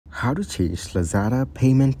How to change Lazada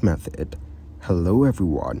payment method. Hello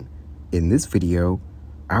everyone. In this video,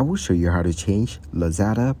 I will show you how to change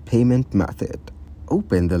Lazada payment method.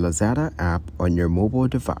 Open the Lazada app on your mobile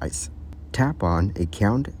device. Tap on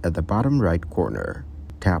Account at the bottom right corner.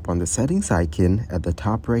 Tap on the settings icon at the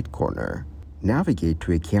top right corner. Navigate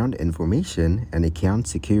to Account Information and Account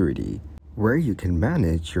Security, where you can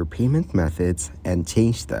manage your payment methods and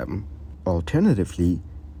change them. Alternatively,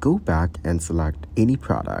 go back and select any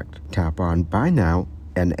product. Tap on Buy Now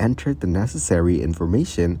and enter the necessary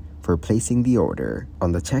information for placing the order.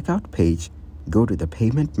 On the checkout page, go to the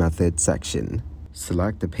Payment Method section.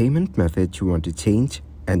 Select the payment method you want to change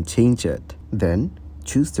and change it. Then,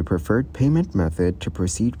 choose the preferred payment method to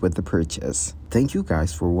proceed with the purchase. Thank you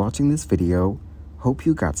guys for watching this video. Hope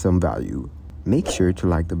you got some value. Make sure to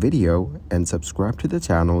like the video and subscribe to the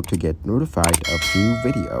channel to get notified of new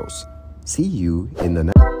videos. See you in the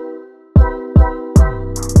next